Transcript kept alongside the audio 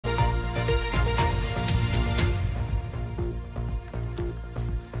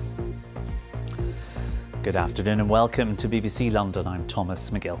Good afternoon and welcome to BBC London. I'm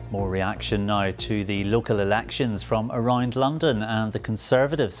Thomas Magill. More reaction now to the local elections from around London, and the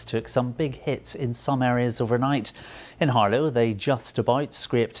Conservatives took some big hits in some areas overnight. In Harlow, they just about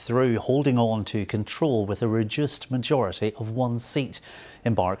scraped through, holding on to control with a reduced majority of one seat.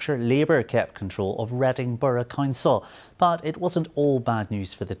 In Berkshire, Labour kept control of Reading Borough Council, but it wasn't all bad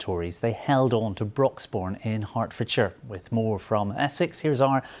news for the Tories. They held on to Broxbourne in Hertfordshire. With more from Essex, here's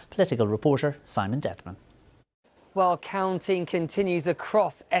our political reporter, Simon Dedman. Well, counting continues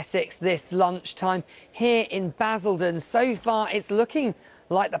across Essex this lunchtime. Here in Basildon, so far it's looking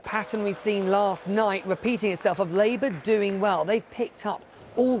like the pattern we've seen last night repeating itself, of Labour doing well. They've picked up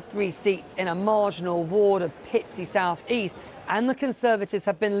all 3 seats in a marginal ward of Pitsea South East, and the Conservatives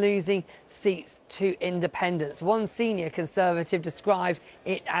have been losing seats to independents. One senior Conservative described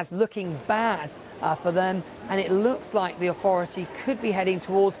it as looking bad for them, and it looks like the authority could be heading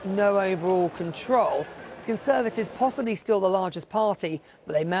towards no overall control. Conservatives possibly still the largest party,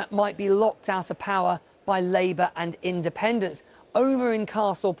 but they might be locked out of power by Labour and independents. Over in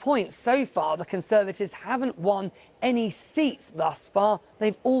Castle Point, so far, the Conservatives haven't won any seats thus far.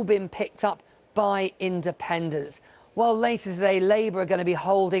 They've all been picked up by independents. Well, later today, Labour are going to be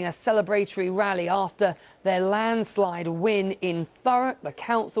holding a celebratory rally after their landslide win in Thurrock, the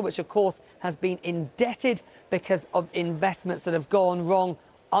council, which of course has been indebted because of investments that have gone wrong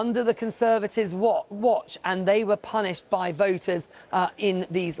under the Conservatives' watch, and they were punished by voters in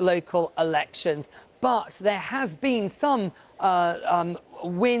these local elections. But there has been some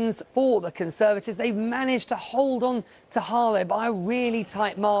wins for the Conservatives. They've managed to hold on to Harlow by a really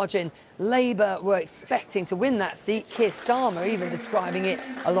tight margin. Labour were expecting to win that seat. Keir Starmer even describing it,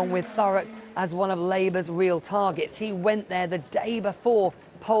 along with Thurrock, as one of Labour's real targets. He went there the day before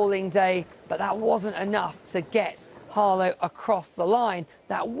polling day, but that wasn't enough to get Harlow across the line.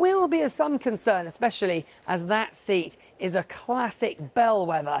 That will be of some concern, especially as that seat is a classic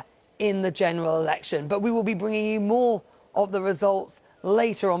bellwether in the general election. But we will be bringing you more of the results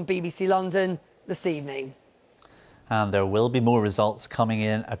later on BBC London this evening. And there will be more results coming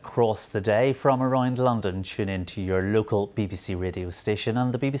in across the day from around London. Tune in to your local BBC radio station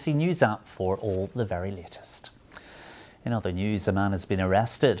and the BBC News app for all the very latest. In other news, a man has been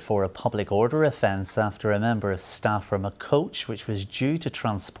arrested for a public order offence after a member of staff from a coach which was due to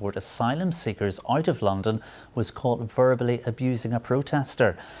transport asylum seekers out of London was caught verbally abusing a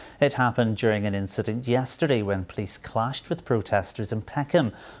protester. It happened during an incident yesterday when police clashed with protesters in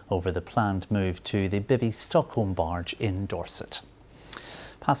Peckham over the planned move to the Bibby Stockholm barge in Dorset.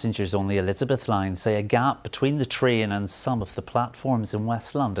 Passengers on the Elizabeth line say a gap between the train and some of the platforms in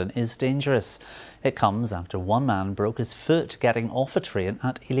West London is dangerous. It comes after one man broke his foot getting off a train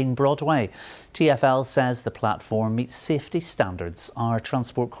at Ealing Broadway. TfL says the platform meets safety standards. Our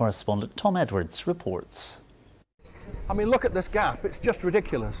transport correspondent Tom Edwards reports. I mean, look at this gap. It's just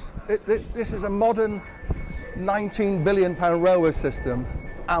ridiculous. This is a modern £19 billion railway system,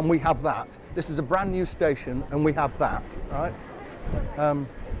 and we have that. This is a brand new station, and we have that, right?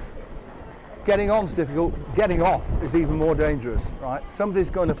 Getting on's difficult, getting off is even more dangerous, right? Somebody's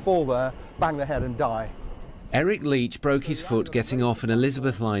going to fall there, bang their head and die. Eric Leach broke his foot getting off an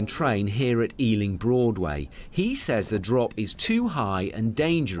Elizabeth line train here at Ealing Broadway. He says the drop is too high and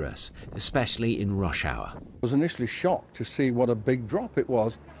dangerous, especially in rush hour. I was initially shocked to see what a big drop it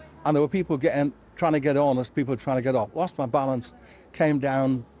was, and there were people trying to get on as people were trying to get off. Lost my balance, came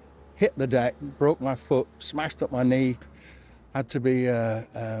down, hit the deck, broke my foot, smashed up my knee. Had to be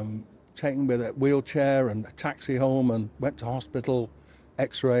taken with a wheelchair and a taxi home, and went to hospital,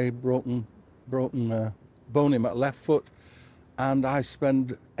 x-ray, broken bone in my left foot, and I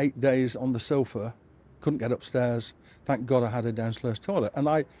spent 8 days on the sofa, couldn't get upstairs. Thank God I had a downstairs toilet, and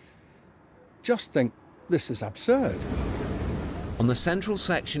I just think this is absurd. On the central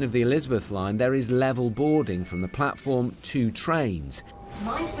section of the Elizabeth line, there is level boarding from the platform to trains.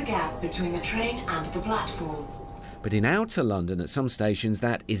 Mind the gap between the train and the platform. But in outer London, at some stations,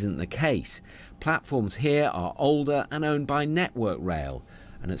 that isn't the case. Platforms here are older and owned by Network Rail.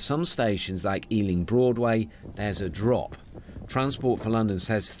 And at some stations, like Ealing Broadway, there's a drop. Transport for London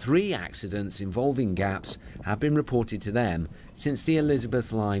says 3 accidents involving gaps have been reported to them since the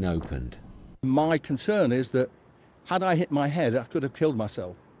Elizabeth line opened. My concern is that had I hit my head, I could have killed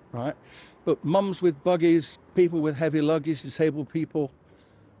myself, right? But mums with buggies, people with heavy luggage, disabled people,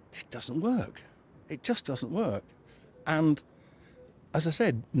 it doesn't work. It just doesn't work. And as I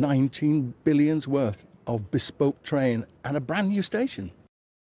said, 19 billion's worth of bespoke train and a brand new station.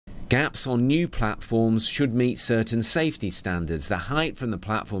 Gaps on new platforms should meet certain safety standards. The height from the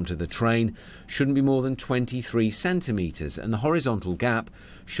platform to the train shouldn't be more than 23 centimetres and the horizontal gap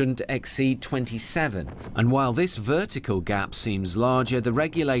shouldn't exceed 27. And while this vertical gap seems larger, the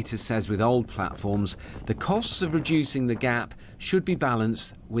regulator says with old platforms, the costs of reducing the gap should be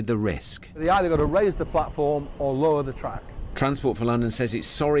balanced with the risk. They either got to raise the platform or lower the track. Transport for London says it's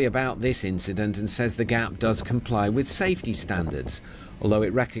sorry about this incident and says the gap does comply with safety standards, although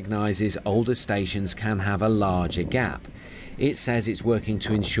it recognises older stations can have a larger gap. It says it's working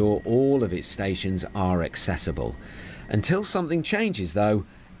to ensure all of its stations are accessible. Until something changes, though,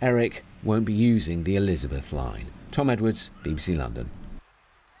 Eric won't be using the Elizabeth line. Tom Edwards, BBC London.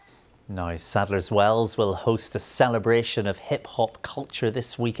 Now, Sadler's Wells will host a celebration of hip-hop culture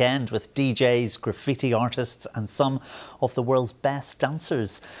this weekend with DJs, graffiti artists and some of the world's best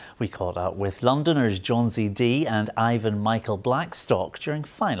dancers. We caught up with Londoners Johnsy D and Ivan Michael Blackstock during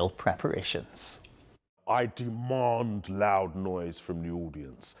final preparations. I demand loud noise from the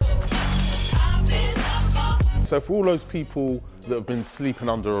audience. So for all those people that have been sleeping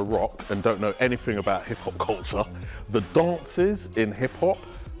under a rock and don't know anything about hip-hop culture, the dances in hip-hop,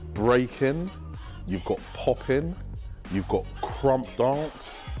 breaking, you've got popping, you've got crump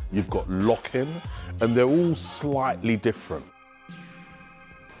dance, you've got locking, and they're all slightly different.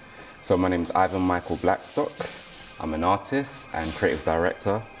 So my name's Ivan Michael Blackstock. I'm an artist and creative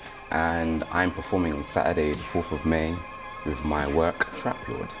director, and I'm performing on Saturday, the 4th of May, with my work, Trap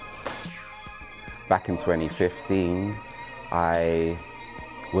Lord. Back in 2015, I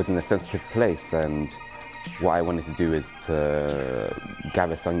was in a sensitive place, and what I wanted to do is to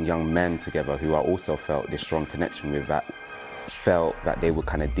gather some young men together who I also felt this strong connection with, that felt that they were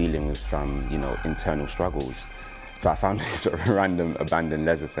kind of dealing with some, internal struggles. So I found this sort of random abandoned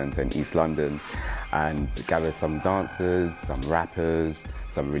leisure centre in East London and gathered some dancers, some rappers,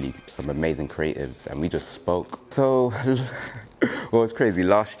 some amazing creatives, and we just spoke. So, well, it's crazy.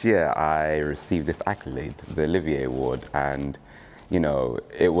 Last year I received this accolade, the Olivier Award, and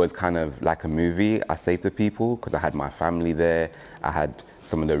it was kind of like a movie, I say to people, because I had my family there. I had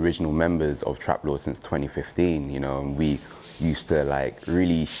some of the original members of Trap Lord since 2015, and we used to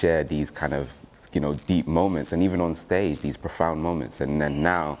really share these kind of, deep moments, and even on stage, these profound moments. And then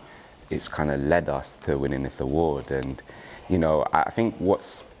now it's kind of led us to winning this award. And, I think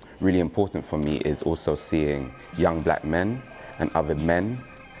what's really important for me is also seeing young black men and other men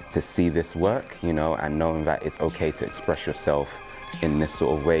to see this work, and knowing that it's okay to express yourself in this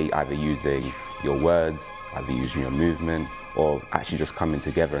sort of way, either using your words, either using your movement, or actually just coming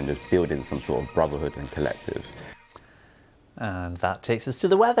together and just building some sort of brotherhood and collective. And that takes us to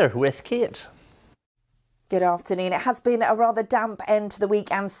the weather with Kate. Good afternoon. It has been a rather damp end to the week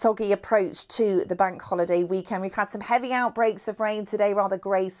and soggy approach to the bank holiday weekend. We've had some heavy outbreaks of rain today, rather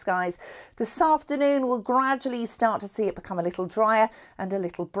grey skies. This afternoon we'll gradually start to see it become a little drier and a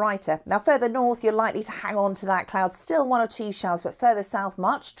little brighter. Now further north you're likely to hang on to that cloud, still one or two showers, but further south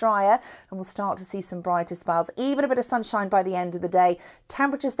much drier, and we'll start to see some brighter spells, even a bit of sunshine by the end of the day.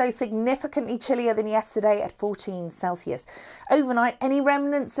 Temperatures though significantly chillier than yesterday at 14 Celsius. Overnight any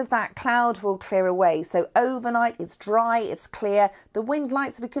remnants of that cloud will clear away, so overnight it's dry, it's clear. The wind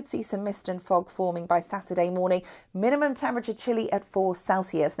lights, we could see some mist and fog forming by Saturday morning. Minimum temperature chilly at 4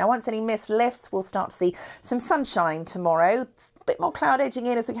 Celsius. Now once any mist lifts, we'll start to see some sunshine tomorrow. A bit more cloud edging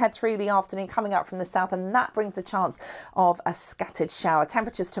in as we head through the afternoon, coming up from the south, and that brings the chance of a scattered shower.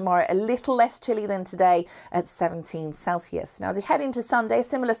 Temperatures tomorrow a little less chilly than today at 17 Celsius. Now as we head into Sunday, a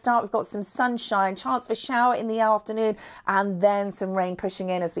similar start. We've got some sunshine, chance of a shower in the afternoon, and then some rain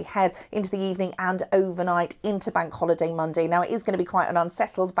pushing in as we head into the evening and overnight into Bank Holiday Monday. Now it is going to be quite an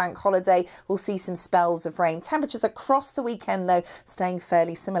unsettled bank holiday. We'll see some spells of rain. Temperatures across the weekend though staying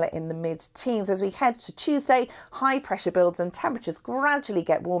fairly similar in the mid-teens. As we head to Tuesday, high pressure builds and temperatures gradually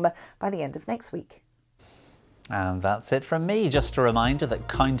get warmer by the end of next week. And that's it from me. Just a reminder that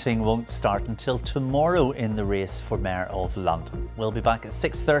counting won't start until tomorrow in the race for Mayor of London. We'll be back at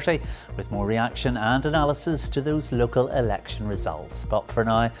 6:30 with more reaction and analysis to those local election results. But for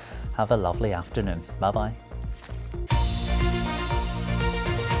now, have a lovely afternoon. Bye-bye.